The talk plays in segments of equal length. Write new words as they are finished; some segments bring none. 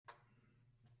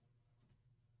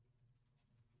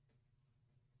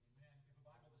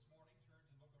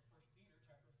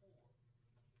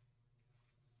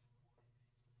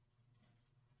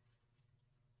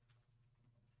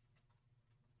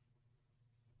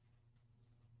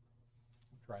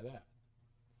try that.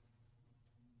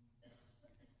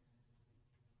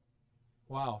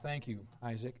 Wow, thank you,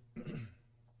 Isaac.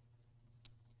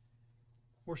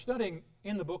 We're studying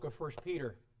in the book of 1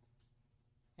 Peter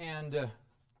and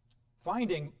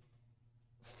finding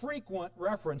frequent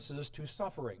references to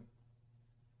suffering.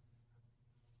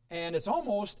 And it's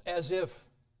almost as if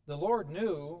the Lord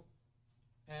knew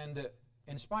and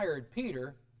inspired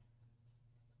Peter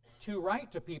to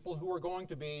write to people who are going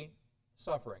to be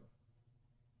suffering.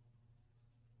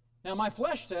 Now, my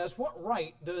flesh says, what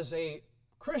right does a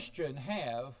Christian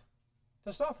have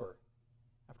to suffer?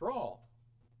 After all,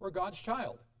 we're God's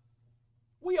child.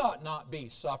 We ought not be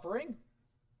suffering.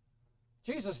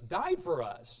 Jesus died for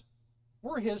us.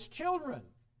 We're His children.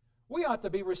 We ought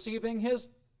to be receiving His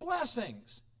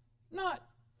blessings, not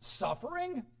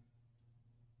suffering.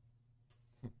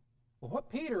 Well, what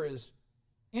Peter is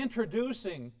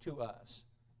introducing to us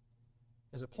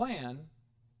is a plan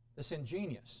that's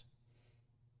ingenious.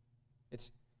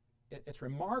 It's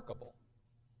remarkable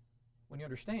when you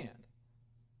understand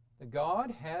that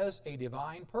God has a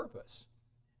divine purpose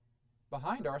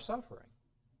behind our suffering.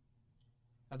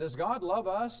 Now, does God love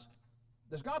us?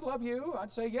 Does God love you?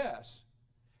 I'd say yes.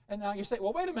 And now you say,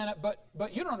 well, wait a minute,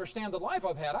 but you don't understand the life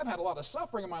I've had. I've had a lot of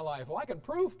suffering in my life. Well, I can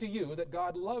prove to you that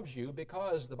God loves you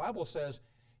because the Bible says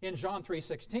in John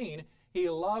 3:16, He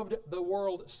loved the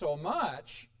world so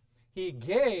much, He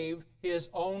gave His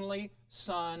only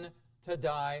Son to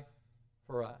die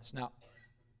for us. Now,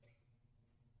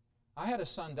 I had a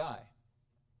son die.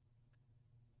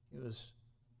 He was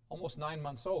almost 9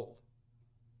 months old.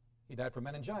 He died from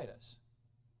meningitis.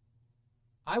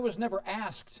 I was never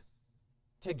asked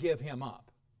to give him up.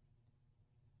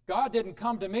 God didn't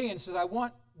come to me and says, I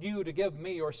want you to give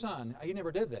me your son. He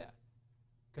never did that.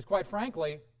 Because quite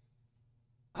frankly,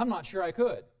 I'm not sure I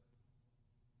could.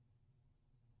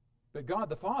 But God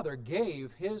the Father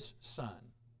gave His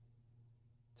Son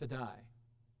to die.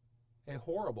 A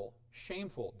horrible,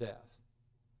 shameful death.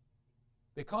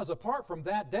 Because apart from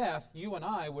that death, you and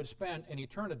I would spend an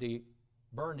eternity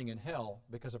burning in hell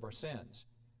because of our sins.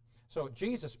 So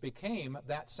Jesus became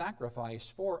that sacrifice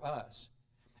for us.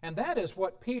 And that is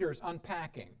what Peter's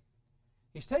unpacking.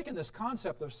 He's taken this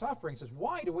concept of suffering and says,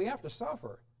 why do we have to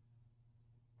suffer?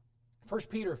 1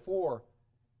 Peter 4,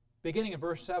 beginning in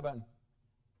verse 7,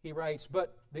 he writes,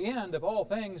 but the end of all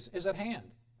things is at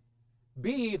hand.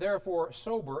 Be therefore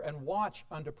sober and watch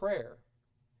unto prayer.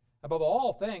 Above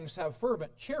all things have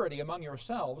fervent charity among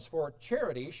yourselves, for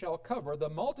charity shall cover the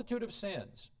multitude of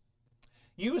sins.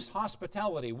 Use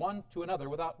hospitality one to another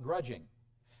without grudging.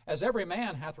 As every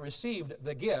man hath received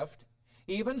the gift,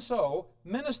 even so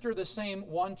minister the same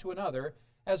one to another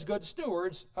as good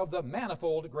stewards of the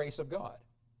manifold grace of God.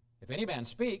 If any man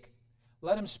speak,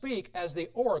 let him speak as the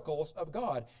oracles of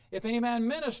God. If any man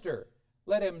minister,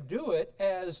 let him do it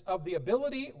as of the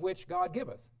ability which God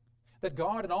giveth, that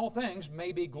God in all things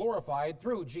may be glorified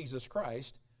through Jesus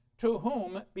Christ, to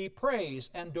whom be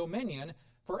praise and dominion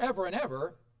forever and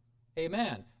ever.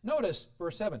 Amen. Notice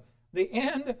verse 7. The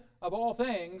end of all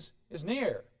things is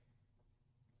near.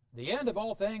 The end of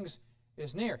all things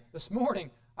is near. This morning,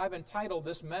 I've entitled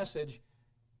this message,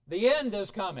 The End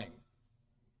is Coming.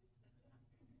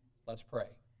 Let's pray.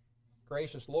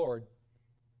 Gracious Lord,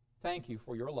 thank you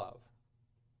for your love.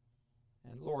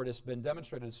 And Lord, it's been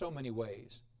demonstrated in so many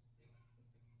ways.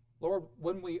 Lord,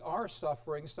 when we are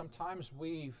suffering, sometimes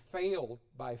we fail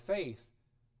by faith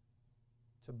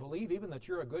to believe even that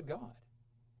you're a good God.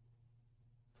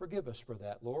 Forgive us for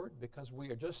that, Lord, because we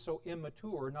are just so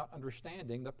immature, not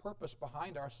understanding the purpose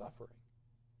behind our suffering.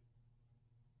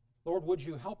 Lord, would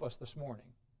you help us this morning?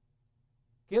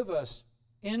 Give us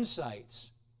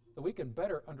insights that we can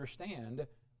better understand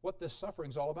what this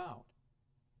suffering is all about,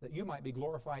 that you might be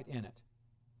glorified in it.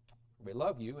 We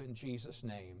love you in Jesus'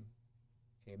 name.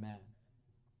 Amen.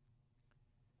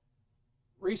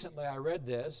 Recently I read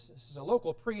this. This is a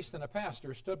local priest and a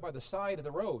pastor stood by the side of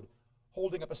the road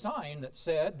holding up a sign that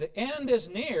said, the end is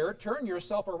near, turn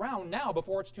yourself around now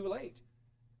before it's too late.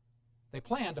 They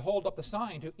planned to hold up the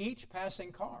sign to each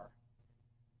passing car.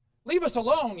 Leave us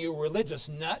alone, you religious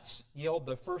nuts, yelled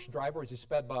the first driver as he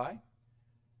sped by.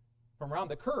 From around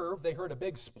the curve, they heard a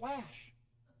big splash.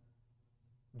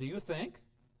 Do you think,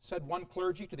 said one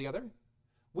clergy to the other,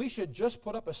 we should just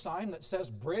put up a sign that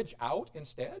says bridge out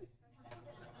instead?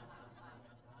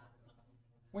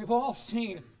 We've all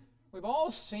seen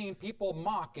people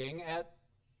mocking at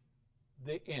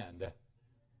the end.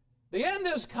 The end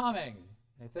is coming.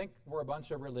 They think we're a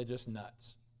bunch of religious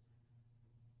nuts.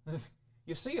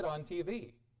 You see it on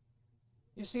TV.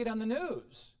 You see it on the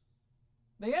news.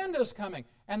 The end is coming.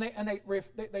 And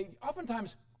they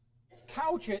oftentimes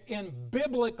couch it in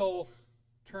biblical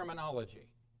terminology.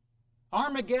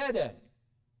 Armageddon.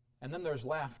 And then there's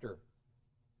laughter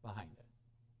behind it.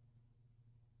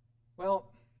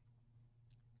 Well,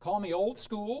 call me old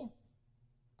school,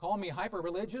 call me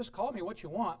hyper-religious, call me what you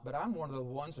want, but I'm one of the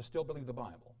ones that still believe the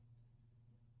Bible.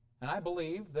 And I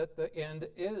believe that the end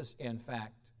is, in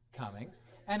fact, coming.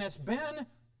 And it's been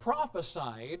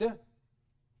prophesied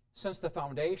since the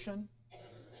foundation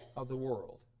of the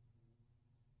world.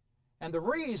 And the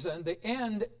reason the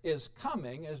end is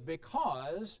coming is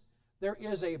because there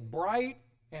is a bright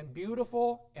and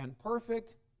beautiful and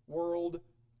perfect world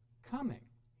coming.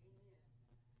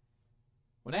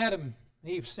 When Adam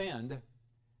and Eve sinned,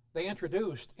 they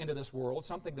introduced into this world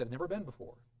something that had never been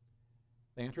before.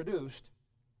 They introduced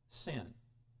sin.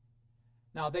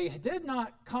 Now, they did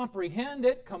not comprehend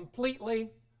it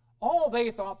completely. All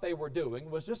they thought they were doing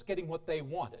was just getting what they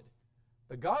wanted.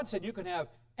 But God said you can have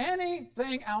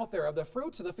anything out there of the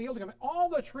fruits of the field, all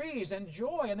the trees,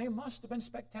 enjoy, and they must have been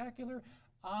spectacular.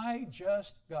 I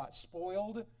just got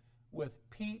spoiled with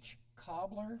peach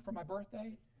cobbler for my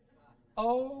birthday.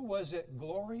 Oh, was it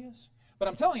glorious? But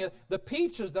I'm telling you, the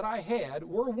peaches that I had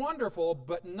were wonderful,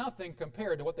 but nothing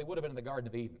compared to what they would have been in the Garden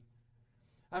of Eden.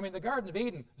 I mean, the Garden of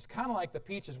Eden is kind of like the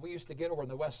peaches we used to get over in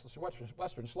the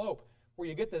western slope, where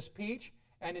you get this peach,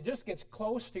 and it just gets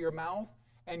close to your mouth,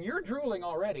 and you're drooling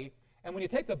already, and when you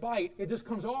take the bite, it just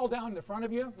comes all down in front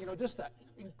of you, just that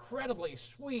incredibly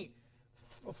sweet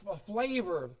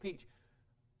flavor of peach.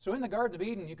 So in the Garden of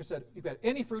Eden, you could say, you've got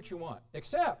any fruit you want,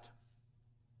 except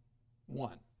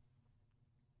one.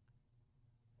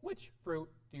 Which fruit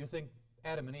do you think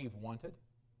Adam and Eve wanted?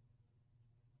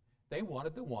 They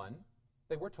wanted the one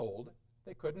they were told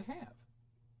they couldn't have.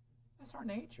 That's our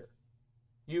nature.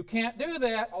 You can't do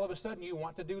that. All of a sudden, you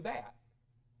want to do that.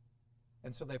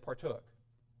 And so they partook.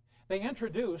 They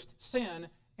introduced sin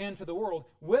into the world.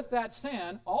 With that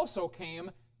sin also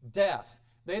came death.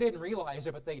 They didn't realize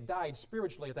it, but they died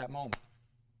spiritually at that moment.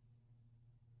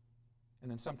 And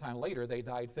then sometime later, they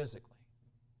died physically.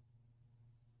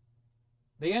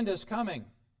 The end is coming.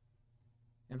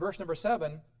 In verse number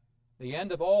 7, the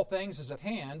end of all things is at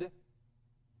hand,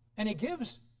 and he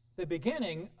gives the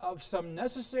beginning of some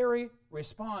necessary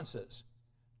responses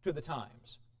to the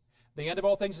times. The end of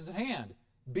all things is at hand.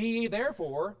 Be ye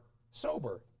therefore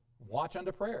sober, watch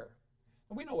unto prayer.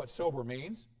 And we know what sober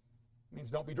means. It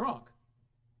means don't be drunk.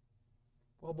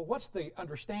 Well, but what's the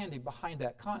understanding behind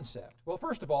that concept? Well,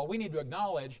 first of all, we need to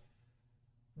acknowledge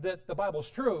that the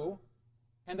Bible's true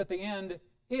and that the end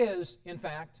is, in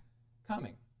fact,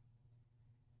 coming.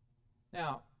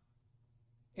 Now,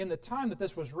 in the time that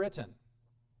this was written,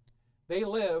 they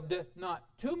lived not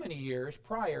too many years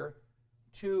prior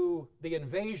to the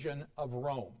invasion of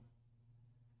Rome.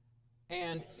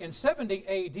 And in 70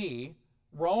 A.D.,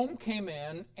 Rome came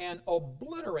in and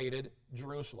obliterated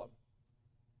Jerusalem,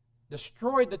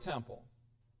 destroyed the temple.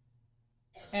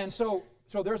 And so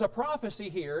there's a prophecy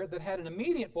here that had an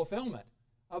immediate fulfillment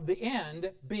of the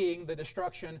end being the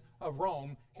destruction of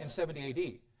Rome in 70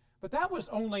 A.D. But that was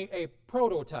only a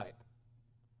prototype.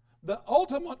 The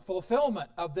ultimate fulfillment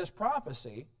of this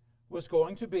prophecy was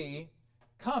going to be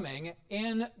coming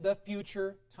in the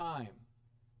future time.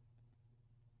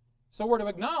 So we're to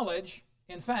acknowledge,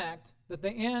 in fact, that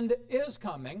the end is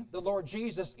coming. The Lord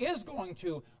Jesus is going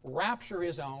to rapture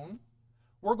his own.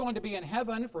 We're going to be in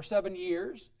heaven for 7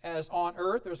 years, as on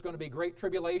earth there's going to be great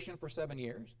tribulation for 7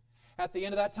 years. At the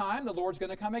end of that time, the Lord's going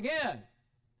to come again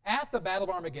at the Battle of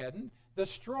Armageddon,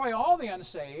 destroy all the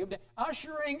unsaved,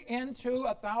 ushering into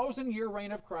a 1,000-year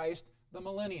reign of Christ, the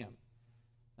millennium.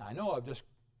 Now, I know I've just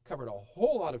covered a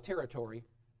whole lot of territory.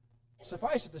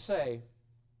 Suffice it to say,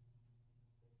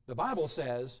 the Bible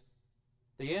says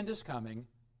the end is coming.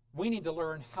 We need to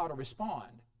learn how to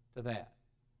respond to that.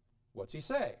 What's he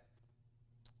say?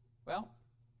 Well,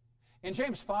 in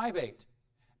James 5:8,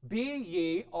 be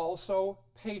ye also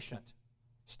patient.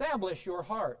 Establish your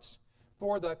hearts,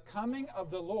 for the coming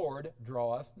of the Lord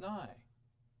draweth nigh.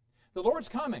 The Lord's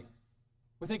coming.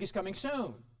 We think he's coming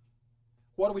soon.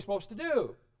 What are we supposed to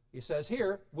do? He says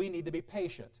here, we need to be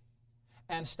patient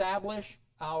and establish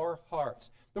our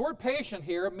hearts. The word patient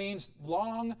here means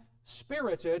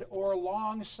long-spirited or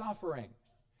long-suffering.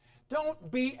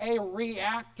 Don't be a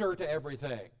reactor to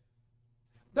everything.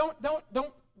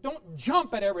 Don't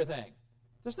jump at everything.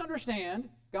 Just understand,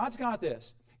 God's got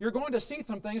this. You're going to see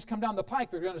some things come down the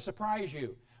pike that are going to surprise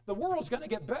you. The world's going to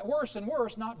get worse and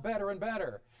worse, not better and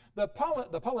better. The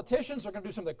politicians are going to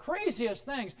do some of the craziest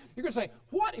things. You're going to say,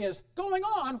 what is going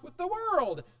on with the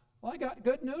world? Well, I got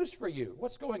good news for you.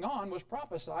 What's going on was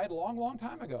prophesied a long, long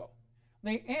time ago.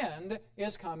 The end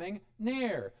is coming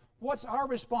near. what's our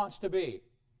response to be?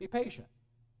 Be patient.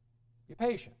 Be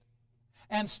patient.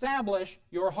 And establish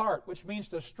your heart, which means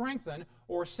to strengthen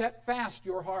or set fast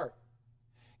your heart.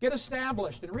 Get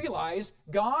established and realize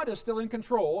God is still in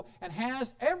control and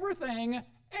has everything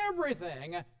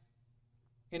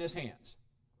in His hands.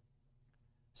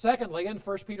 Secondly, in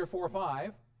 1 Peter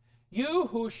 4:5, you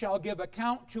who shall give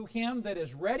account to Him that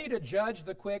is ready to judge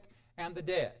the quick and the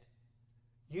dead.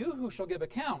 You who shall give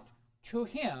account to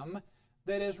Him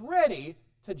that is ready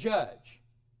to judge.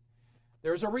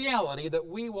 There's a reality that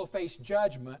we will face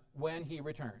judgment when He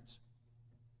returns.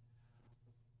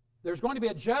 There's going to be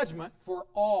a judgment for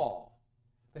all.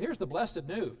 But here's the blessed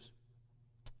news.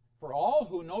 For all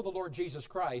who know the Lord Jesus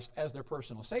Christ as their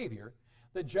personal Savior,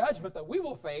 the judgment that we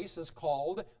will face is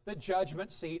called the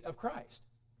judgment seat of Christ.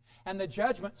 And the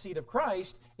judgment seat of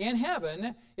Christ in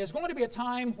heaven is going to be a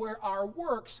time where our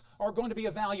works are going to be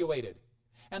evaluated.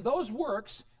 And those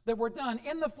works that were done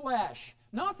in the flesh,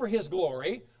 not for His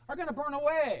glory, are going to burn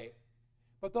away.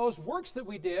 But those works that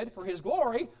we did for His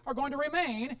glory are going to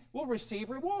remain, will receive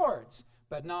rewards.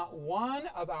 But not one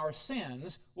of our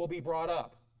sins will be brought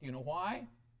up. Do you know why?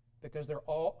 Because they're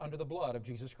all under the blood of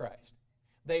Jesus Christ.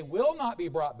 They will not be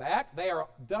brought back. They are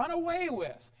done away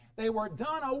with. They were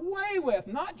done away with,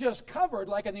 not just covered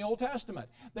like in the Old Testament.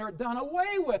 They're done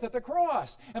away with at the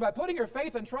cross. And by putting your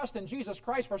faith and trust in Jesus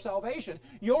Christ for salvation,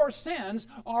 your sins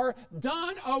are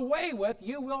done away with.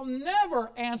 You will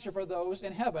never answer for those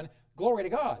in heaven. Glory to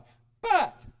God.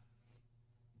 But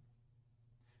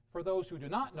for those who do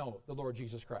not know the Lord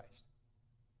Jesus Christ,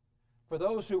 for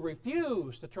those who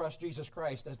refuse to trust Jesus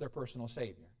Christ as their personal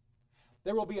Savior,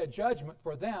 there will be a judgment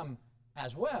for them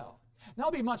as well. Now,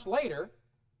 it'll be much later,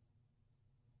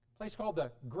 a place called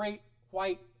the Great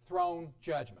White Throne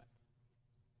Judgment.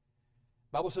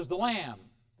 The Bible says the Lamb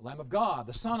of God,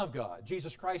 the Son of God,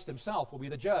 Jesus Christ Himself will be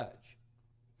the judge.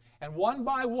 And one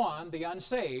by one, the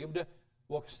unsaved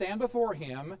will stand before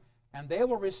Him, and they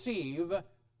will receive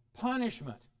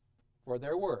punishment for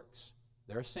their works,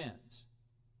 their sins,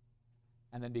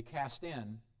 and then be cast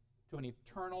in to an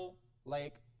eternal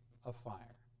lake of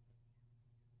fire.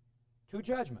 Two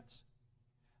judgments.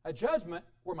 A judgment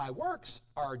where my works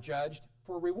are judged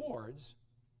for rewards,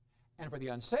 and for the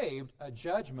unsaved, a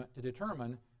judgment to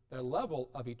determine their level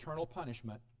of eternal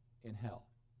punishment in hell.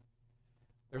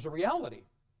 There's a reality.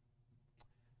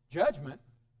 Judgment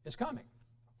is coming.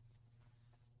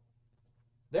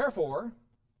 Therefore,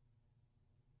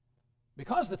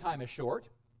 because the time is short,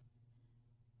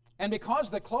 and because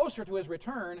the closer to His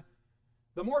return,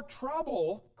 the more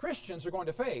trouble Christians are going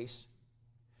to face,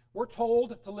 we're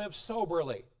told to live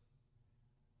soberly.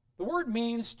 The word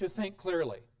means to think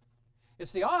clearly.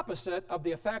 It's the opposite of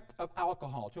the effect of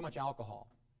alcohol, too much alcohol.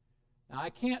 Now, I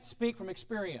can't speak from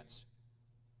experience,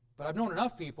 but I've known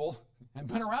enough people and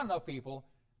been around enough people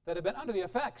that have been under the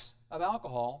effects of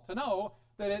alcohol to know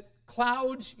that it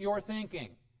clouds your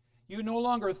thinking. You no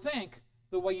longer think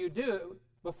the way you do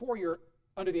before you're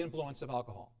under the influence of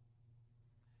alcohol.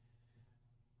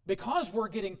 Because we're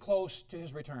getting close to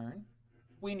His return,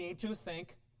 we need to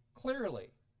think clearly,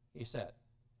 he said.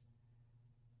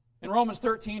 In Romans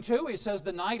 13:2, he says,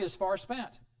 the night is far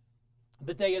spent.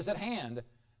 The day is at hand.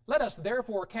 Let us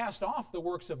therefore cast off the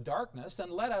works of darkness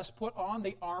and let us put on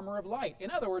the armor of light.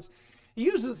 In other words, he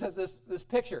uses this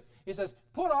picture. He says,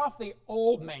 put off the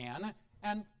old man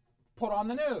and put on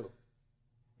the new.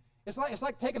 It's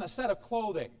like taking a set of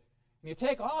clothing. And you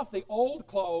take off the old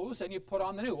clothes and you put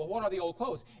on the new. Well, what are the old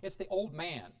clothes? It's the old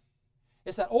man.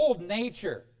 It's that old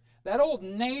nature. That old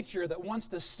nature that wants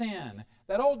to sin.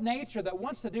 That old nature that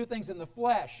wants to do things in the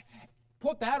flesh.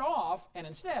 Put that off and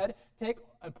instead take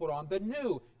and put on the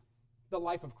new, the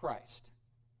life of Christ.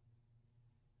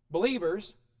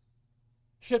 Believers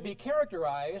should be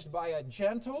characterized by a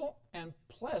gentle and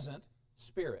pleasant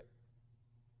spirit.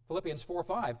 Philippians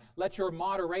 4:5, let your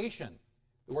moderation,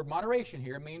 the word moderation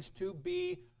here means to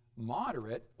be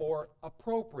moderate or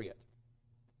appropriate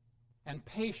and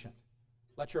patient.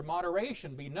 Let your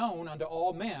moderation be known unto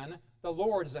all men, the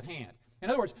Lord is at hand. In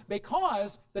other words,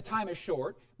 because the time is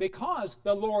short, because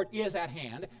the Lord is at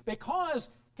hand, because,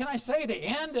 can I say, the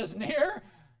end is near,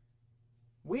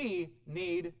 we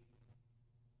need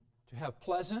to have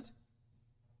pleasant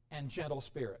and gentle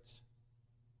spirits.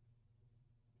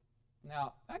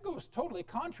 Now, that goes totally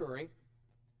contrary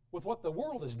with what the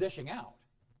world is dishing out.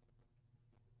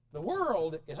 The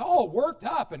world is all worked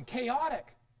up and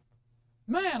chaotic.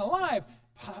 Man alive,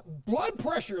 blood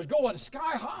pressure is going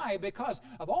sky high because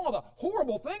of all the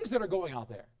horrible things that are going out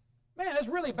there. Man, it's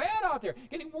really bad out there,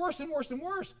 getting worse and worse and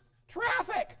worse.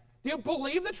 Traffic. Do you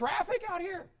believe the traffic out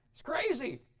here? It's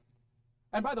crazy.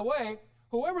 And by the way,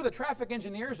 whoever the traffic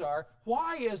engineers are,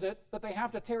 why is it that they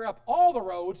have to tear up all the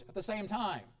roads at the same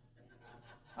time?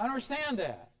 I don't understand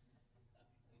that.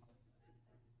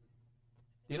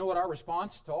 Do you know what our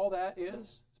response to all that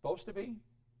is supposed to be?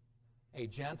 A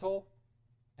gentle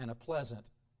and a pleasant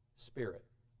spirit.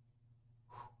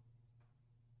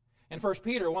 In 1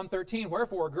 Peter 1:13,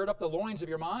 wherefore gird up the loins of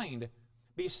your mind,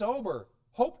 be sober,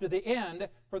 hope to the end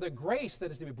for the grace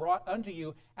that is to be brought unto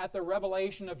you at the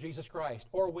revelation of Jesus Christ,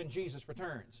 or when Jesus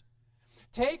returns.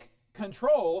 Take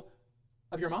control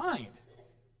of your mind.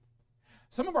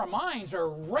 Some of our minds are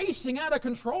racing out of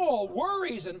control,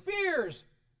 worries and fears.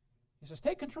 He says,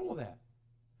 take control of that.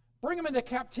 Bring them into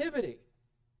captivity.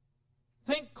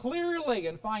 Think clearly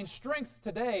and find strength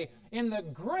today in the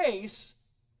grace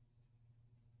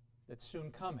that's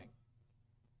soon coming.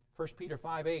 1 Peter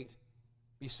 5:8,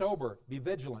 be sober, be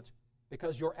vigilant,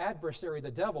 because your adversary,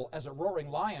 the devil, as a roaring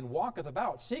lion, walketh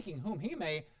about, seeking whom he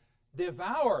may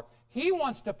devour. He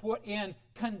wants to put in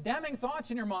condemning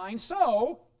thoughts in your mind,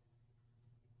 so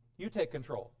you take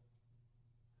control.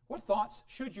 What thoughts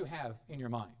should you have in your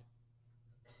mind?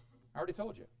 I already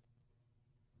told you.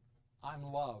 I'm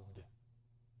loved.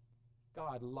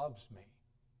 God loves me.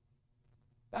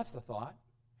 That's the thought.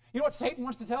 You know what Satan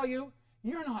wants to tell you?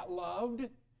 You're not loved.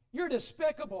 You're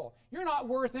despicable. You're not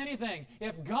worth anything.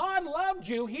 If God loved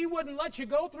you, He wouldn't let you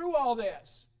go through all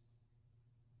this.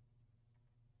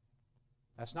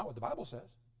 That's not what the Bible says.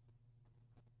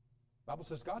 The Bible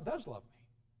says God does love me.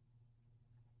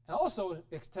 And also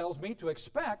it tells me to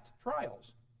expect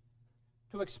trials,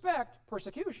 to expect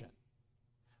persecution,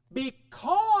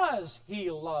 because He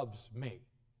loves me.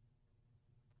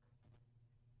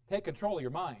 Take control of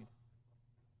your mind.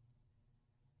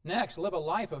 Next, live a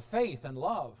life of faith and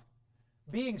love,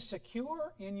 being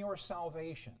secure in your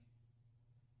salvation.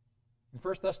 In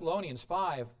 1 Thessalonians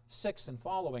 5:6 and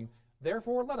following,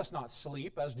 therefore let us not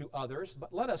sleep as do others,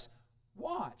 but let us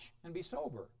watch and be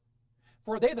sober.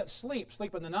 For they that sleep,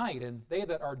 sleep in the night, and they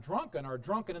that are drunken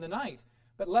in the night.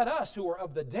 But let us who are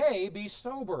of the day be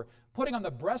sober, putting on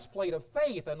the breastplate of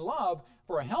faith and love,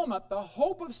 for a helmet, the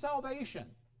hope of salvation.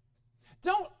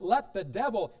 Don't let the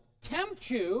devil tempt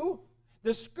you,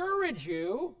 discourage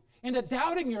you into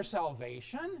doubting your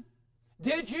salvation.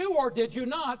 Did you or did you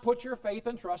not put your faith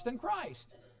and trust in Christ?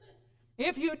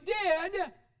 If you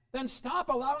did, then stop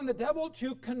allowing the devil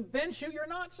to convince you you're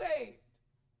not saved.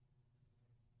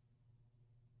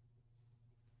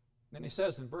 Then he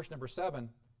says in verse number 7,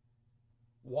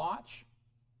 watch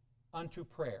unto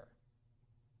prayer.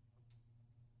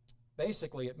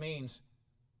 Basically, it means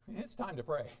it's time to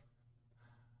pray.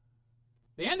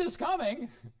 The end is coming.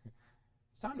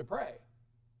 It's time to pray.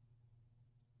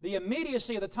 The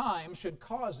immediacy of the time should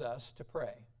cause us to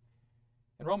pray.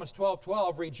 In Romans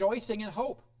 12:12, rejoicing in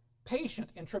hope, patient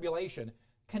in tribulation,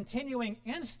 continuing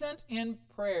instant in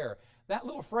prayer. That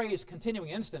little phrase, continuing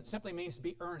instant, simply means to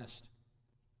be earnest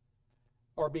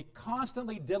or be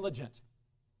constantly diligent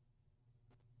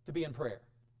to be in prayer.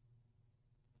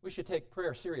 We should take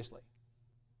prayer seriously.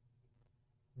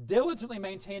 Diligently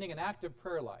maintaining an active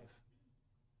prayer life.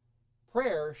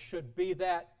 Prayer should be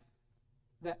that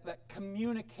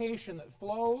communication that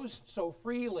flows so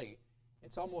freely.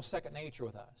 It's almost second nature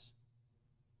with us.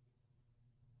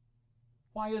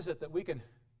 Why is it that we can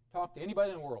talk to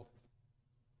anybody in the world?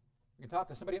 We can talk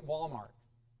to somebody at Walmart.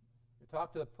 We can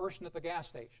talk to the person at the gas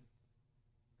station.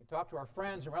 We can talk to our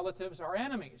friends and relatives, our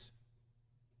enemies.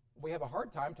 We have a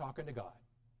hard time talking to God.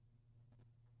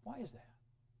 Why is that?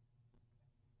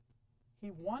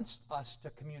 He wants us to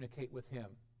communicate with Him.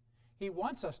 He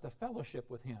wants us to fellowship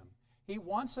with Him. He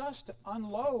wants us to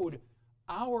unload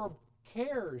our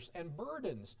cares and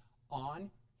burdens on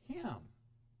Him,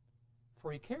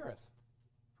 for He careth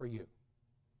for you.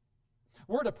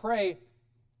 We're to pray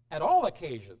at all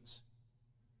occasions,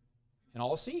 in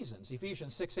all seasons,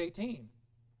 Ephesians 6:18.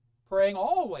 Praying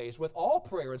always with all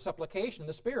prayer and supplication in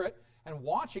the Spirit, and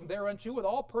watching thereunto with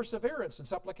all perseverance and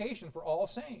supplication for all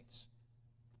saints.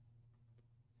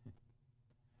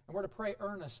 And we're to pray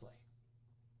earnestly.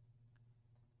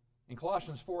 In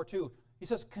Colossians 4:2, he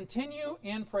says, continue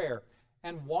in prayer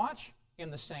and watch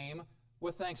in the same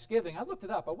with thanksgiving. I looked it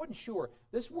up. I wasn't sure.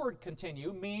 This word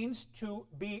continue means to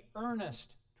be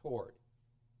earnest toward.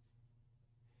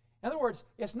 In other words,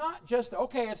 it's not just,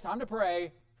 okay, it's time to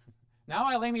pray. Now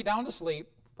I lay me down to sleep.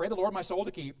 Pray the Lord my soul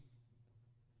to keep.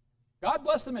 God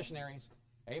bless the missionaries.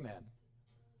 Amen.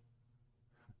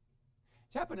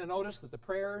 Did you happen to notice that the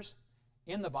prayers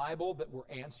in the Bible that were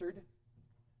answered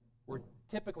were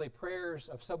typically prayers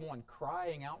of someone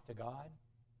crying out to God?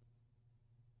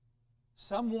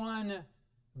 Someone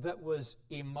that was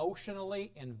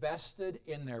emotionally invested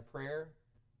in their prayer.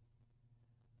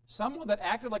 someone that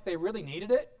acted like they really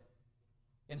needed it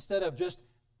instead of just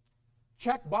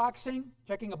checking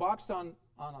a box on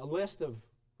a list of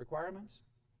requirements?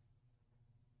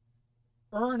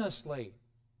 Earnestly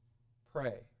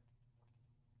pray.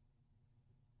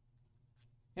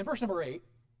 In verse number 8,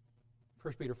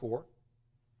 1 Peter 4,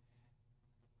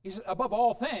 he says, above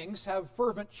all things, have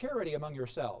fervent charity among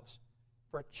yourselves,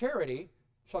 for charity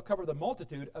shall cover the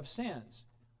multitude of sins.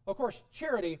 Of course,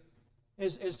 charity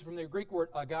is from the Greek word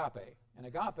agape, and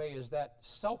agape is that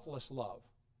selfless love.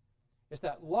 It's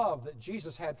that love that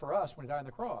Jesus had for us when he died on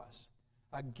the cross,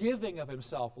 a giving of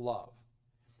himself love.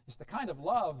 It's the kind of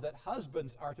love that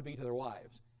husbands are to be to their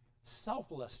wives,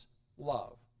 selfless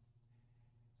love.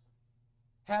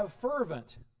 Have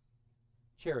fervent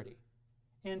charity,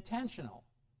 intentional,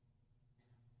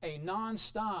 a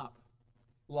non-stop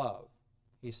love,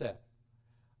 he said.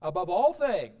 Above all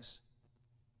things,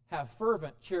 have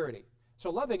fervent charity. So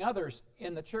loving others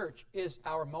in the church is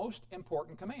our most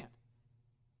important command.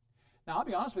 Now, I'll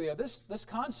be honest with you, this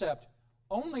concept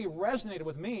only resonated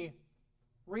with me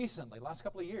recently, last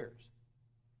couple of years.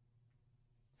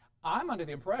 I'm under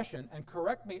the impression, and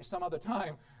correct me some other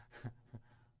time,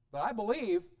 but I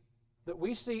believe that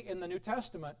we see in the New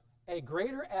Testament a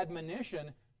greater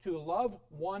admonition to love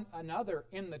one another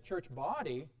in the church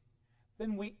body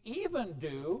than we even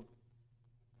do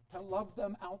to love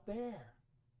them out there.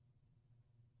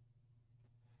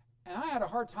 And I had a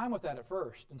hard time with that at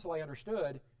first until I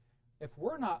understood if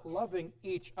we're not loving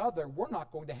each other, we're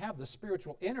not going to have the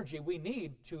spiritual energy we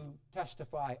need to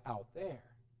testify out there.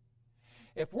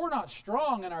 If we're not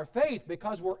strong in our faith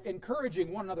because we're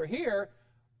encouraging one another here,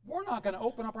 we're not going to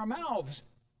open up our mouths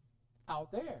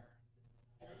out there.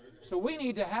 So we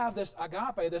need to have this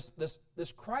agape,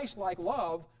 this Christ-like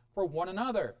love for one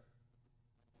another.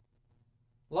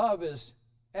 Love is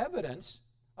evidence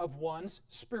of one's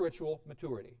spiritual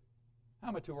maturity.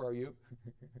 How mature are you?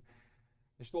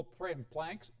 You're still playing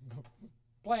pranks?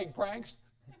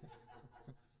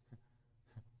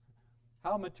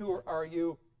 How mature are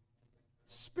you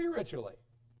spiritually?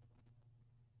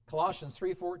 Colossians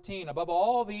 3:14, above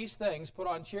all these things put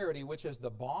on charity, which is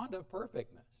the bond of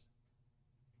perfectness.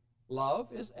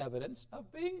 Love is evidence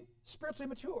of being spiritually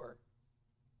mature.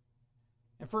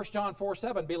 In 1 John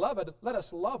 4:7, beloved, let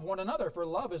us love one another, for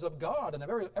love is of God, and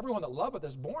everyone that loveth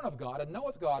is born of God and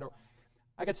knoweth God. Or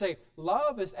I could say,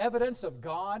 love is evidence of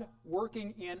God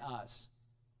working in us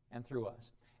and through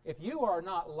us. If you are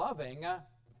not loving,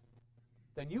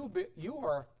 then you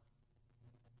are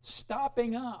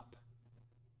stopping up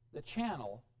the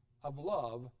channel of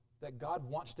love that God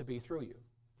wants to be through you.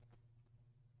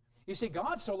 You see,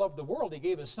 God so loved the world, he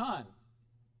gave his Son.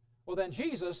 Well, then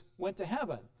Jesus went to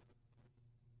heaven.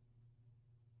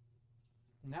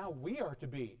 Now we are to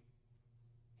be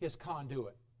his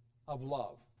conduit of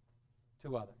love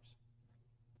to others.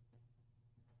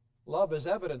 Love is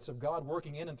evidence of God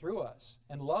working in and through us,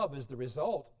 and love is the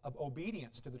result of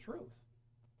obedience to the truth.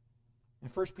 In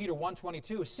 1 Peter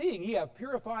 1:22, seeing ye have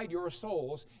purified your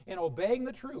souls in obeying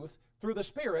the truth through the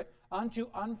Spirit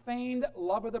unto unfeigned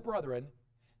love of the brethren,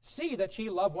 see that ye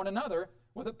love one another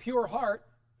with a pure heart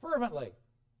fervently.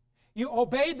 You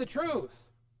obeyed the truth.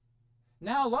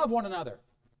 Now love one another.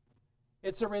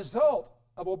 It's a result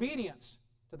of obedience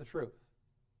to the truth.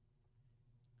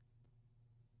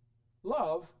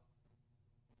 Love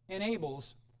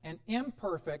enables an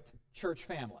imperfect church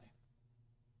family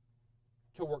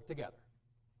to work together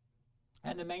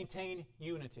and to maintain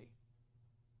unity.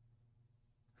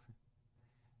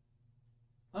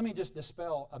 Let me just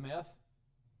dispel a myth.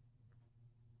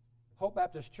 Hope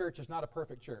Baptist Church is not a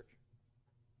perfect church.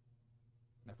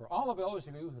 Now, for all of those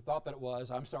of you who thought that it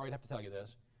was, I'm sorry to have to tell you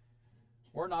this.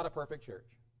 We're not a perfect church.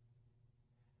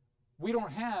 We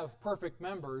don't have perfect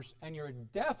members, and you're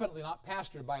definitely not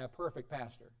pastored by a perfect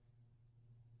pastor.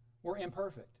 We're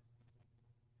imperfect.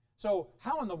 So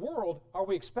how in the world are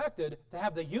we expected to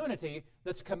have the unity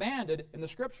that's commanded in the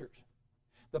Scriptures?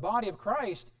 The body of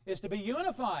Christ is to be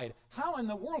unified. How in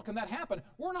the world can that happen?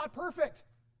 We're not perfect.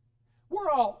 We're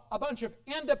all a bunch of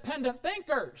independent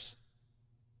thinkers.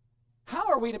 How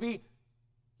are we to be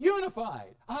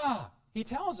unified? He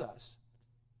tells us.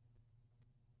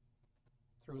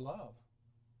 Through love.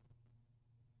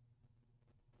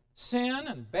 Sin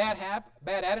and bad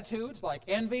attitudes like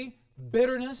envy,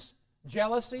 bitterness,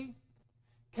 jealousy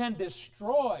can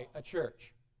destroy a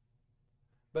church.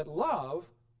 But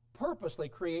love purposely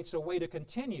creates a way to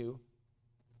continue,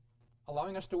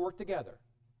 allowing us to work together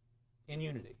in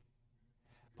unity.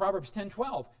 Proverbs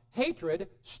 10:12, hatred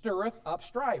stirreth up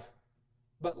strife,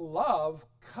 but love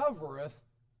covereth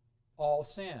all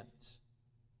sins.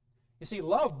 You see,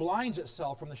 love blinds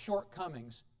itself from the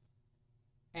shortcomings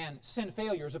and sin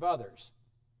failures of others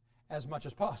as much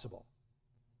as possible.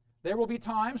 There will be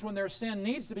times when their sin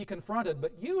needs to be confronted,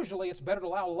 but usually it's better to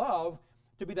allow love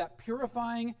to be that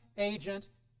purifying agent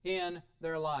in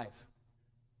their life.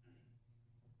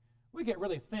 We get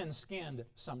really thin-skinned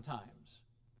sometimes.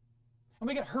 And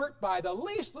we get hurt by the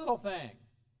least little thing.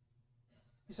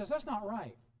 He says, that's not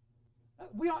right.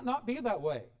 We ought not be that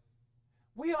way.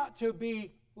 We ought to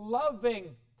be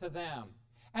loving to them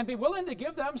and be willing to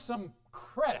give them some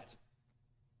credit.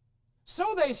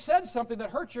 So they said something that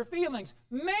hurt your feelings.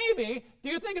 Maybe, do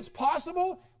you think it's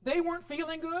possible they weren't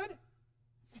feeling good?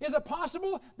 Is it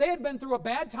possible they had been through a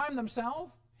bad time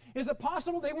themselves? Is it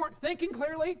possible they weren't thinking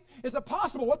clearly? Is it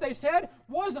possible what they said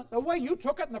wasn't the way you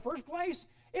took it in the first place?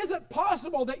 Is it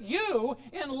possible that you,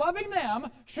 in loving them,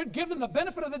 should give them the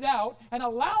benefit of the doubt and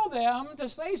allow them to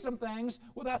say some things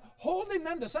without holding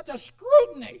them to such a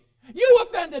scrutiny? You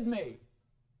offended me.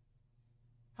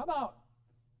 How about,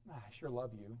 I sure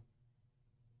love you.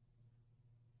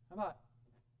 How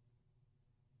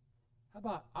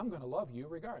about I'm going to love you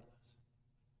regardless?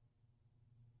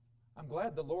 I'm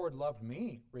glad the Lord loved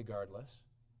me regardless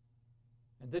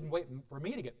and didn't wait for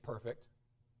me to get perfect.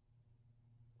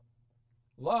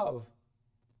 Love,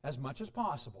 as much as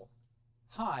possible,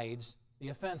 hides the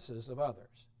offenses of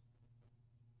others.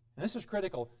 And this is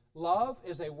critical. Love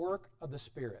is a work of the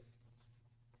Spirit.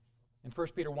 In 1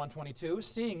 Peter 1:22,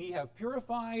 seeing ye have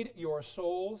purified your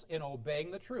souls in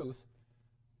obeying the truth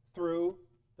through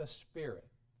the Spirit,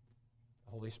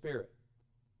 the Holy Spirit.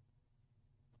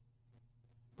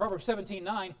 Proverbs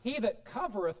 17:9, he that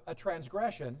covereth a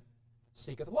transgression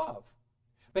seeketh love,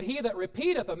 but he that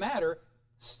repeateth a matter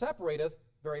separateth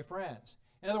very friends.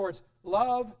 In other words,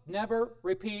 love never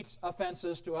repeats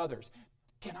offenses to others.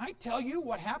 Can I tell you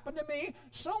what happened to me?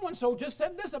 So-and-so just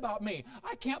said this about me.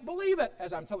 I can't believe it,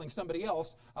 as I'm telling somebody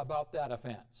else about that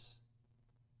offense.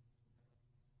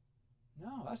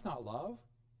 No, that's not love.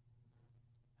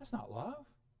 That's not love.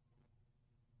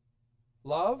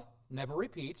 Love never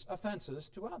repeats offenses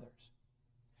to others.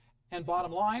 And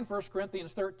bottom line, 1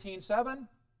 Corinthians 13:7,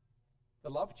 the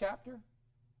love chapter.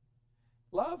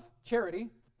 Love, charity,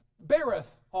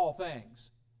 beareth all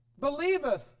things,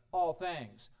 believeth all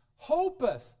things,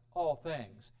 hopeth all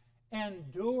things,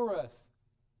 endureth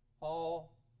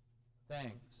all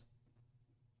things.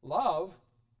 Love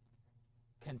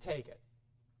can take it.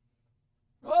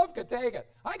 Love can take it.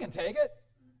 I can take it.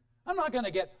 I'm not going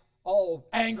to get all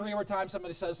angry every time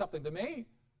somebody says something to me.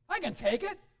 I can take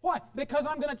it. Why? Because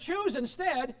I'm going to choose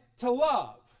instead to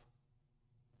love.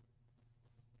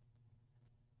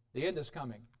 The end is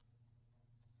coming.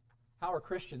 How are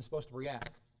Christians supposed to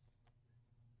react?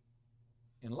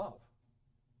 In love.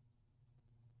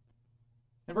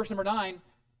 In verse number 9,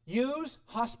 use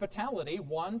hospitality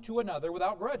one to another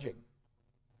without grudging.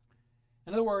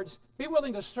 In other words, be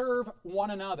willing to serve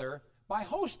one another by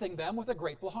hosting them with a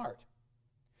grateful heart.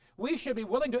 We should be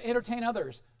willing to entertain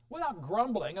others without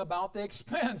grumbling about the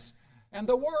expense and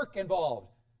the work involved.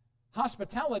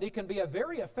 Hospitality can be a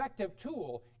very effective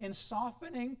tool in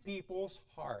softening people's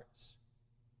hearts.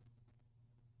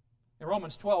 In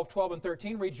Romans 12:12 and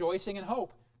 13, rejoicing in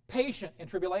hope, patient in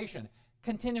tribulation,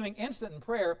 continuing instant in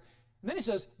prayer. And then he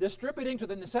says, distributing to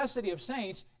the necessity of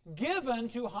saints, given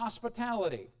to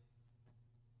hospitality.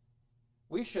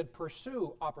 We should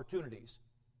pursue opportunities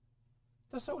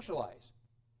to socialize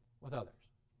with others,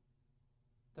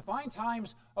 to find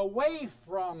times away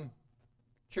from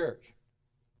church,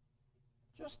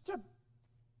 just to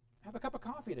have a cup of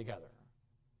coffee together,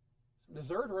 some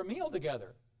dessert or a meal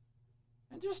together,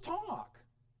 and just talk.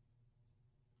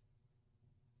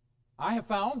 I have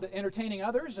found that entertaining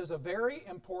others is a very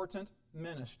important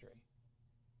ministry.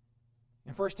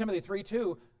 In 1 Timothy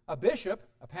 3:2, a bishop,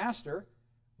 a pastor,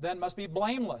 then must be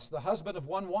blameless, the husband of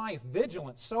one wife,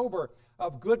 vigilant, sober,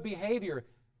 of good behavior,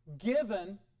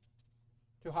 given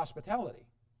to hospitality,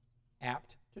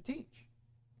 apt to teach.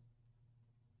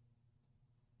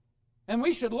 And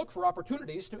we should look for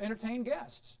opportunities to entertain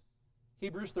guests.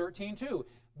 Hebrews 13:2,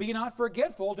 be not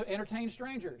forgetful to entertain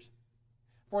strangers,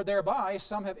 for thereby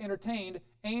some have entertained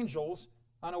angels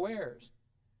unawares.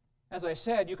 As I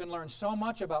said, you can learn so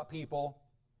much about people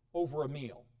over a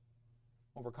meal,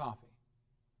 over coffee.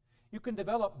 You can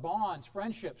develop bonds,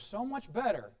 friendships, so much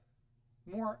better,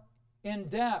 more in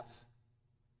depth,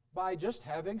 by just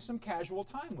having some casual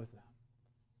time with them.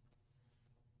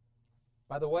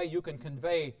 By the way, you can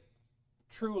convey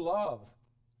true love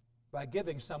by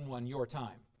giving someone your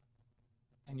time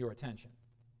and your attention.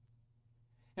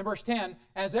 In verse 10,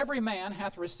 as every man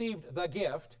hath received the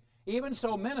gift, even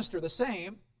so minister the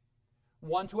same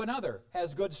one to another,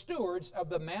 as good stewards of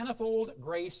the manifold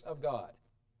grace of God.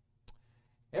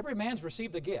 Every man's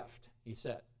received a gift, he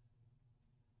said.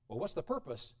 Well, what's the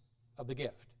purpose of the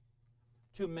gift?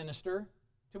 To minister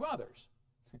to others.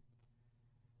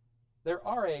 There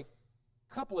are a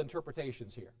couple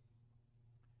interpretations here.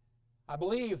 I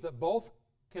believe that both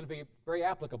can be very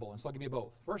applicable, and so I'll give you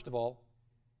both. First of all,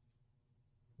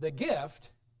 the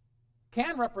gift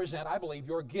can represent, I believe,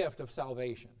 your gift of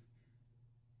salvation.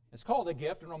 It's called a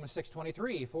gift in Romans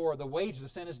 6:23, for the wages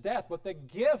of sin is death, but the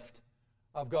gift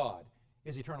of God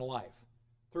is eternal life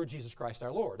through Jesus Christ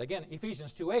our Lord. Again,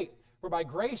 Ephesians 2:8, for by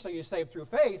grace are you saved through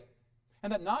faith,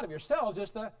 and that not of yourselves,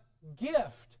 is the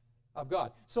gift of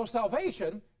God. So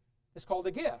salvation is called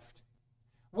a gift.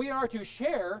 We are to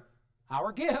share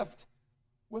our gift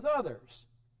with others,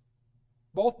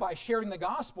 both by sharing the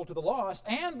gospel to the lost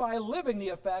and by living the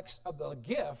effects of the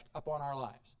gift upon our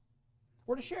lives.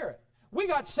 We're to share it. We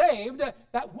got saved.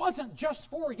 That wasn't just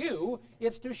for you.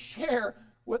 It's to share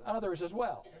with others as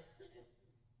well.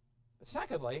 But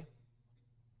secondly,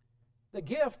 the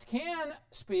gift can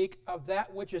speak of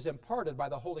that which is imparted by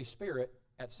the Holy Spirit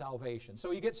at salvation.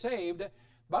 So you get saved. The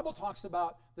Bible talks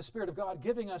about the Spirit of God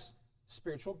giving us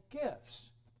spiritual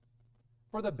gifts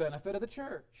for the benefit of the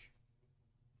church.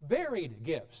 Varied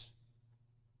gifts.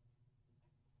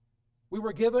 We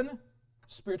were given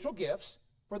spiritual gifts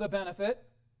for the benefit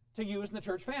to use in the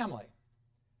church family.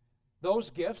 Those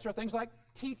gifts are things like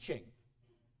teaching,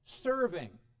 serving,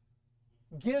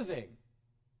 giving.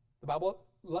 The Bible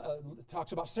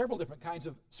talks about several different kinds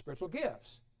of spiritual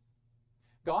gifts.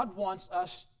 God wants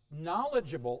us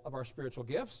knowledgeable of our spiritual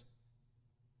gifts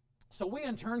so we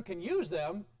in turn can use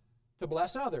them to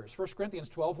bless others. 1 Corinthians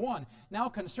 12:1. Now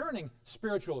concerning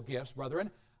spiritual gifts,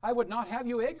 brethren, I would not have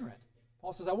you ignorant.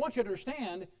 Paul says, I want you to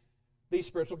understand these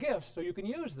spiritual gifts so you can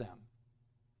use them.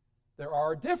 There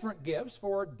are different gifts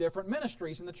for different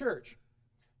ministries in the church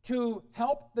to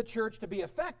help the church to be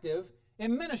effective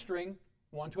in ministering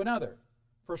one to another.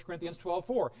 1 Corinthians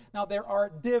 12:4. Now there are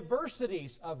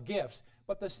diversities of gifts,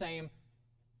 but the same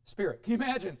Spirit. Can you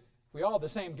imagine if we all had the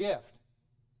same gift?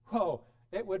 Whoa,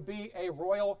 it would be a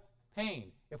royal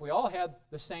pain if we all had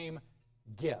the same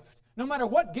gift. No matter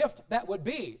what gift that would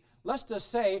be. Let's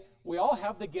just say we all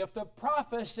have the gift of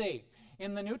prophecy.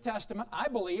 In the New Testament, I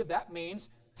believe that means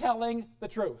telling the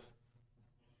truth.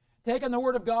 Taking the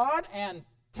Word of God and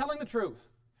telling the truth.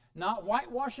 Not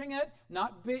whitewashing it,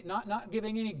 not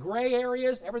giving any gray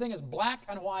areas. Everything is black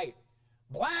and white.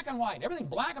 Black and white. Everything's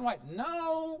black and white.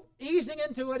 No easing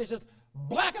into it. It's just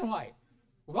black and white.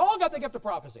 We've all got the gift of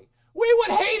prophecy. We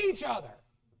would hate each other.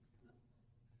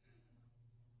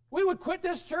 We would quit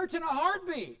this church in a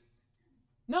heartbeat.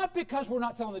 Not because we're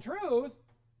not telling the truth.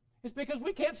 It's because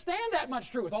we can't stand that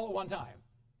much truth all at one time.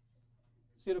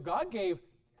 See, God gave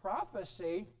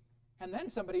prophecy and then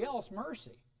somebody else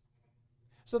mercy.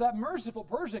 So that merciful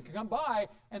person can come by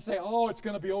and say, oh, it's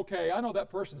going to be okay. I know that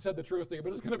person said the truth to you,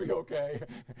 but it's going to be okay.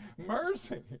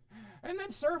 Mercy. And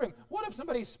then serving. What if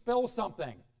somebody spills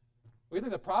something? We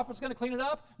think the prophet's going to clean it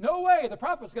up? No way. The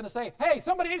prophet's going to say, hey,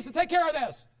 somebody needs to take care of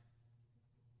this.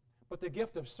 But the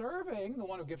gift of serving, the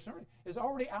one who gives serving, is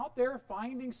already out there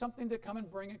finding something to come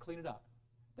and bring and clean it up.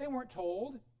 They weren't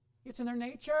told. It's in their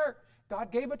nature.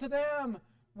 God gave it to them.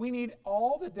 We need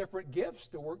all the different gifts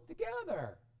to work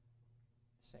together.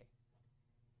 See.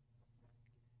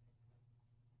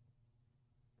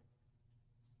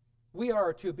 We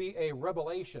are to be a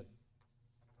revelation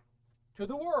to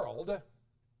the world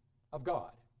of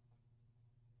God.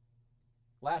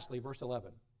 Lastly, verse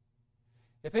 11.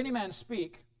 If any man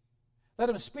speak, let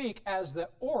him speak as the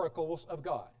oracles of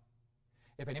God.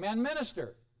 If any man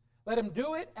minister, let him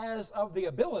do it as of the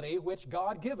ability which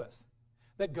God giveth,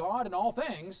 that God in all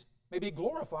things may be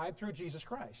glorified through Jesus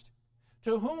Christ,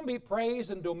 to whom be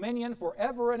praise and dominion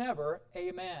forever and ever.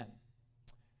 Amen.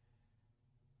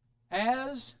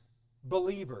 As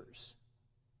believers,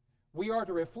 we are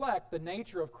to reflect the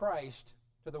nature of Christ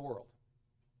to the world.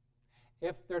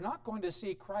 If they're not going to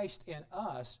see Christ in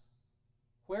us,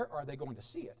 where are they going to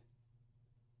see it?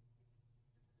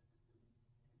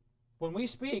 When we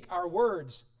speak, our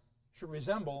words should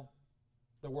resemble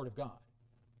the Word of God.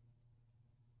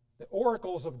 The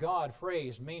oracles of God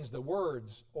phrase means the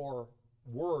words or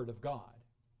Word of God.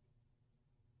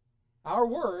 Our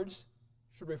words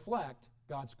should reflect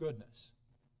God's goodness.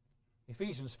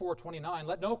 Ephesians 4:29,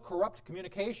 let no corrupt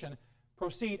communication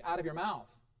proceed out of your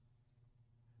mouth,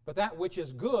 but that which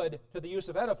is good to the use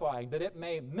of edifying, that it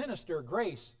may minister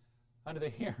grace unto the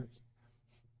hearers.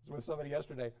 I was with somebody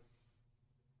yesterday,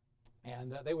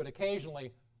 and they would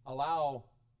occasionally allow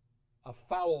a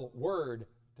foul word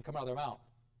to come out of their mouth.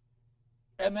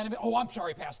 And then, oh, I'm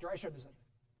sorry, Pastor, I shouldn't have said that.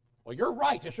 Well, you're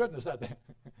right, you shouldn't have said that.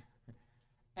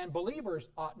 And believers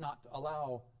ought not to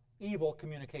allow evil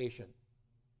communication.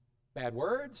 Bad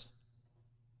words,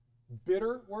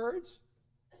 bitter words,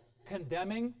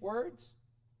 condemning words,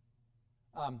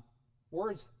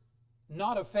 words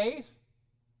not of faith.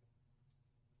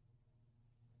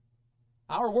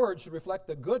 Our words should reflect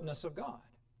the goodness of God.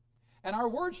 And our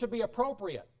words should be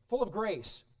appropriate, full of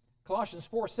grace. Colossians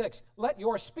 4:6, let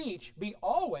your speech be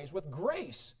always with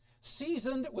grace,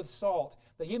 seasoned with salt,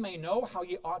 that ye may know how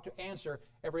ye ought to answer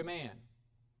every man.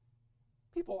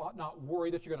 People ought not worry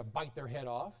that you're going to bite their head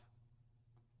off.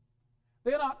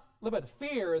 They ought not live in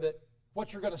fear that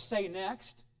what you're going to say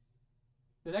next.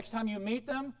 The next time you meet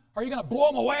them, are you going to blow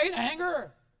them away in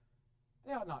anger?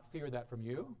 They ought not fear that from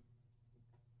you.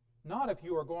 Not if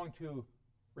you are going to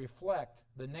reflect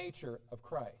the nature of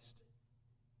Christ.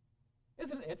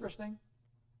 Isn't it interesting?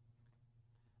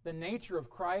 The nature of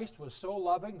Christ was so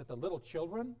loving that the little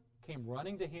children came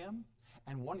running to him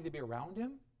and wanting to be around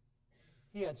him.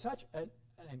 He had such an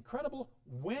incredible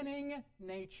winning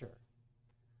nature.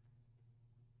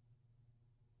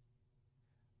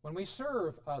 When we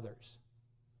serve others,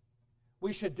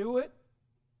 we should do it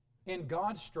in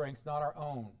God's strength, not our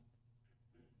own.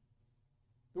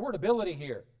 The word ability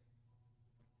here,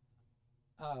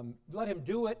 let him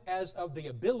do it as of the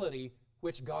ability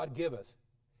which God giveth.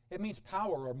 It means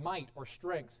power or might or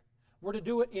strength. We're to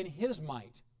do it in his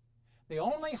might. The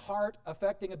only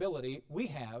heart-affecting ability we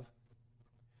have,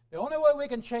 the only way we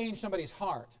can change somebody's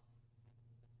heart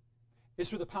is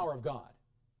through the power of God.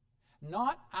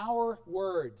 Not our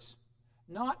words,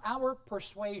 not our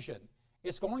persuasion.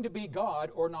 It's going to be God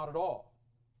or not at all.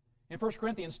 In 1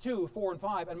 Corinthians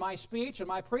 2:4-5, and my speech and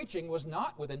my preaching was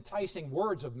not with enticing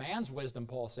words of man's wisdom,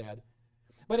 Paul said,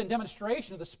 but in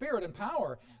demonstration of the Spirit and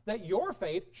power, that your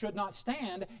faith should not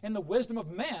stand in the wisdom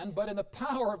of men, but in the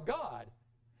power of God.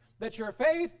 That your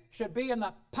faith should be in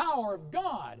the power of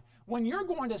God. When you're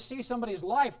going to see somebody's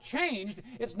life changed,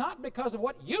 it's not because of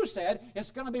what you said,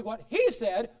 it's going to be what he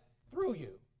said through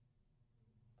you.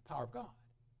 The power of God.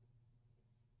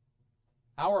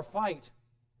 Our fight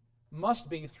must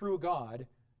be through God,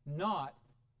 not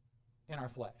in our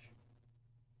flesh.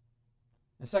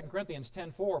 In 2 Corinthians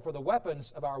 10:4, for the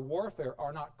weapons of our warfare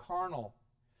are not carnal,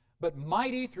 but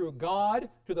mighty through God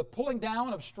to the pulling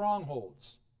down of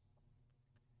strongholds.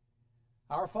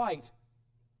 Our fight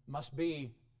must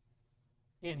be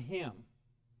in him,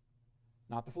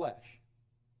 not the flesh.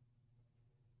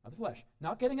 Not the flesh.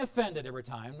 Not getting offended every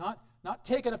time, not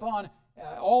taking upon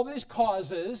all these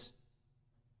causes,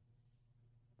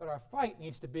 but our fight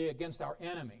needs to be against our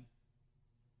enemy.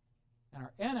 And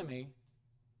our enemy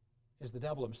is the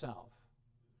devil himself.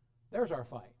 There's our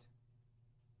fight.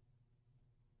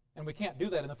 And we can't do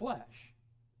that in the flesh.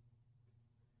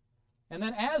 And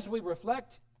then as we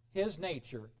reflect his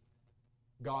nature,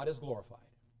 God is glorified.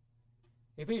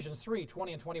 Ephesians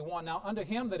 3:20-21, now unto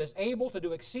him that is able to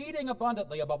do exceeding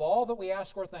abundantly above all that we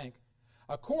ask or think,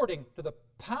 according to the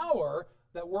power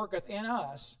that worketh in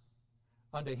us,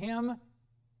 unto him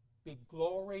be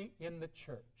glory in the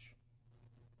church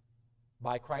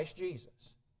by Christ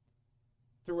Jesus,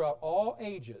 throughout all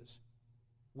ages,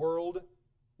 world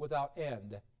without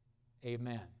end.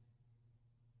 Amen.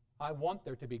 I want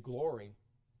there to be glory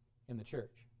in the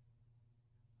church.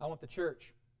 I want the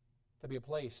church to be a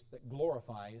place that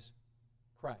glorifies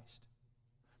Christ.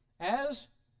 As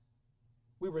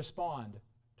we respond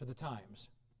to the times,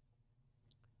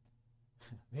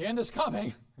 the end is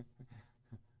coming.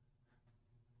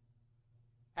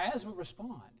 As we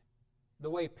respond the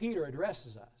way Peter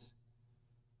addresses us,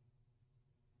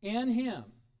 in him,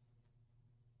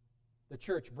 the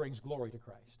church brings glory to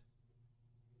Christ.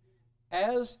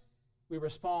 As we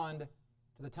respond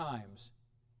to the times,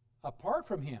 apart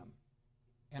from him,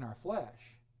 in our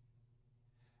flesh,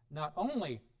 not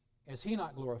only is he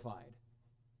not glorified,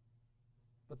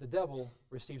 but the devil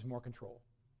receives more control.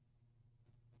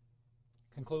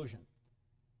 Conclusion.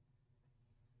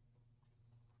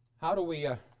 How do we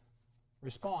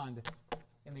respond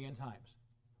in the end times?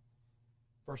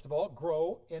 First of all,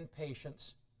 grow in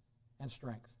patience and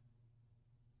strength.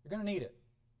 You're going to need it.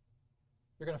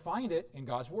 You're going to find it in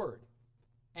God's Word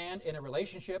and in a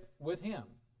relationship with him.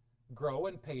 Grow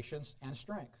in patience and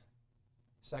strength.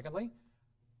 Secondly,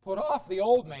 put off the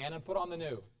old man and put on the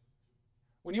new.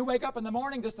 When you wake up in the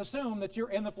morning, just assume that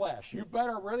you're in the flesh. You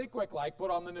better really quick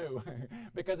put on the new.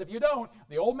 Because if you don't,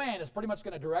 the old man is pretty much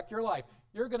going to direct your life.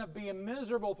 You're going to be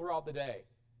miserable throughout the day.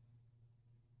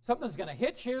 Something's going to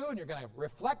hit you, and you're going to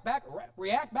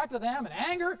react back to them in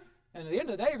anger, and at the end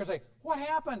of the day, you're going to say, what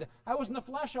happened? I was in the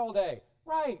flesh all day.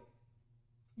 Right.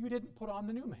 You didn't put on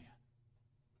the new man.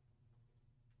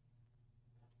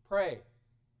 Pray.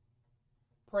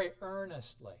 Pray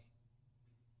earnestly.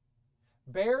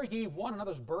 Bear ye one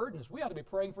another's burdens. We ought to be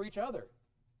praying for each other.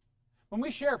 When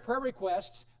we share prayer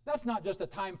requests, that's not just a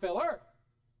time filler.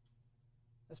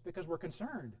 That's because we're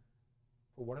concerned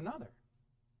for one another.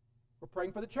 We're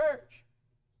praying for the church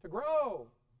to grow,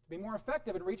 to be more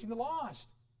effective in reaching the lost.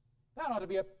 That ought to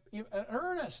be an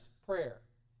earnest prayer.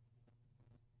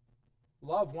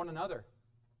 Love one another.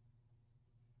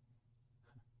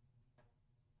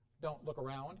 Don't look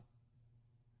around.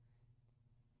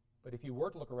 But if you were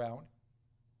to look around,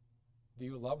 do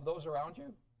you love those around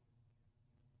you?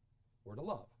 We're to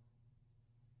love.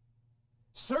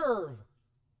 Serve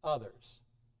others.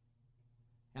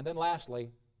 And then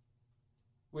lastly,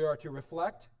 we are to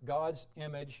reflect God's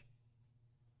image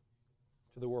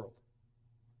to the world.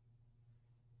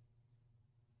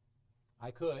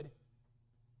 I could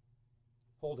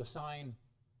hold a sign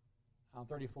on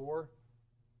 34.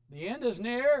 The end is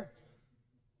near.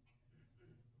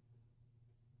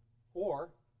 Or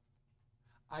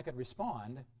I could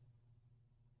respond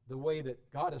the way that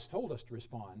God has told us to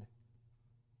respond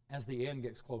as the end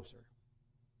gets closer.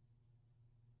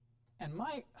 And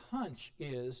my hunch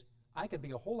is I could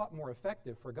be a whole lot more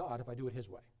effective for God if I do it His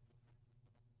way.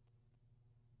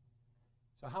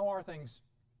 So how are things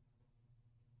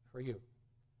for you?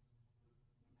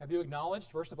 Have you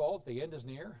acknowledged, first of all, that the end is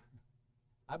near?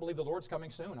 I believe the Lord's coming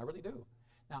soon. I really do.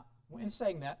 Now, in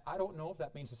saying that, I don't know if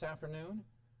that means this afternoon,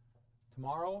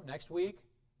 tomorrow, next week,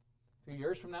 a few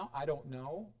years from now. I don't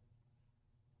know.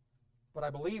 But I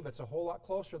believe it's a whole lot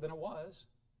closer than it was.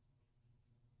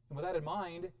 And with that in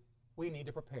mind, we need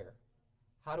to prepare.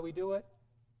 How do we do it?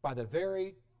 By the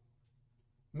very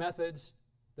methods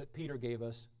that Peter gave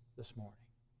us this morning.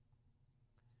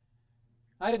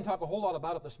 I didn't talk a whole lot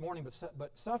about it this morning,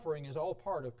 but suffering is all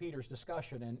part of Peter's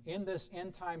discussion, and in this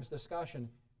end times discussion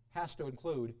has to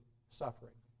include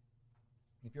suffering.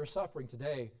 If you're suffering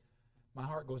today, my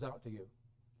heart goes out to you,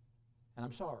 and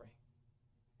I'm sorry.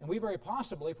 And we very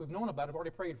possibly, if we've known about it, have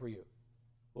already prayed for you.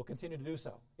 We'll continue to do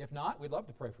so. If not, we'd love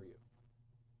to pray for you.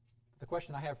 The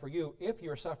question I have for you, if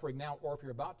you're suffering now or if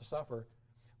you're about to suffer,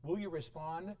 will you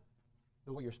respond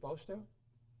the way you're supposed to?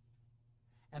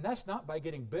 And that's not by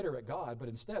getting bitter at God, but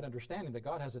instead understanding that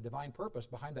God has a divine purpose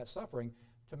behind that suffering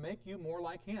to make you more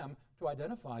like Him, to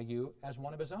identify you as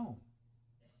one of His own.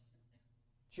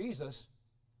 Jesus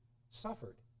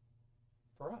suffered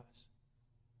for us.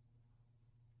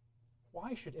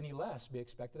 Why should any less be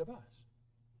expected of us?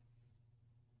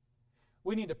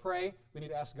 We need to pray. We need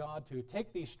to ask God to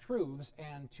take these truths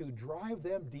and to drive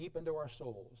them deep into our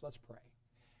souls. Let's pray.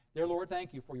 Dear Lord,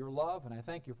 thank you for your love, and I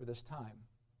thank you for this time.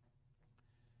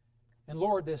 And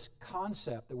Lord, this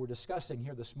concept that we're discussing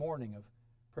here this morning of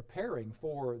preparing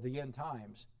for the end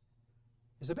times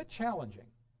is a bit challenging,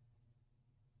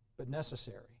 but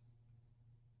necessary.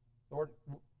 Lord,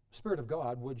 Spirit of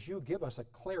God, would you give us a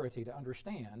clarity to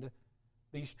understand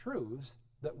these truths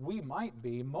that we might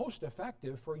be most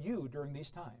effective for you during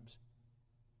these times.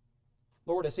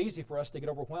 Lord, it's easy for us to get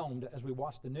overwhelmed as we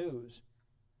watch the news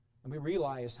and we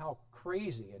realize how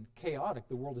crazy and chaotic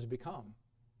the world has become.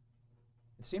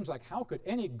 It seems like, how could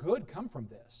any good come from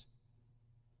this?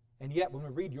 And yet, when we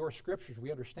read your scriptures,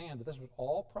 we understand that this was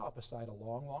all prophesied a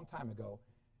long, long time ago.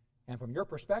 And from your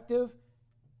perspective,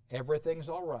 everything's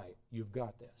all right. You've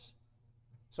got this.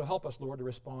 So help us, Lord, to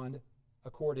respond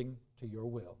according to your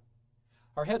will.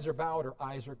 Our heads are bowed, our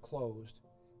eyes are closed.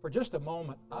 For just a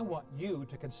moment, I want you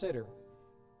to consider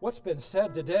what's been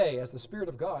said today as the Spirit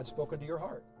of God spoken to your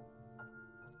heart.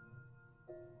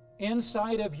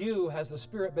 Inside of you has the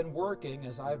Spirit been working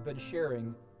as I've been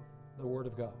sharing the Word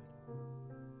of God.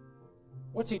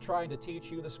 What's He trying to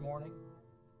teach you this morning?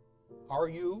 Are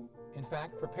you, in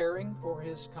fact, preparing for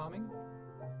His coming?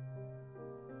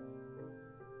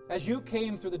 As you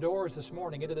came through the doors this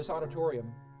morning into this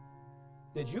auditorium,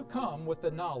 did you come with the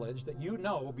knowledge that you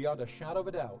know beyond a shadow of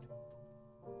a doubt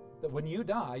that when you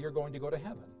die, you're going to go to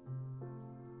heaven?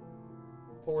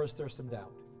 Or is there some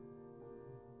doubt?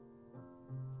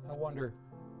 I wonder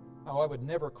how I would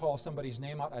never call somebody's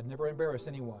name out. I'd never embarrass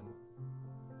anyone.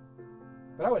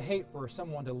 But I would hate for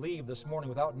someone to leave this morning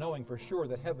without knowing for sure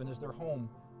that heaven is their home.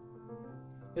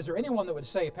 Is there anyone that would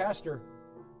say, Pastor,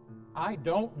 I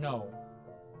don't know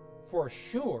for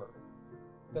sure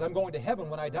that I'm going to heaven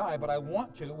when I die, but I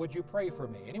want to. Would you pray for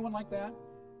me? Anyone like that?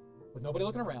 With nobody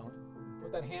looking around.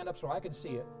 Put that hand up so I can see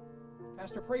it.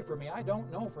 Pastor, pray for me. I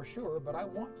don't know for sure, but I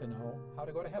want to know how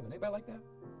to go to heaven. Anybody like that?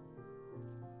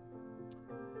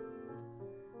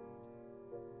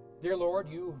 Dear Lord,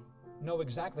 you know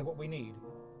exactly what we need.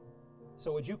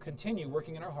 So would you continue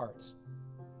working in our hearts?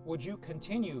 Would you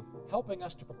continue helping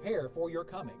us to prepare for your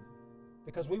coming?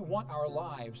 because we want our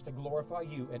lives to glorify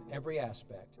You in every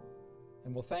aspect.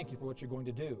 And we'll thank You for what You're going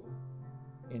to do.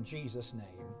 In Jesus' name,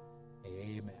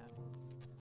 amen.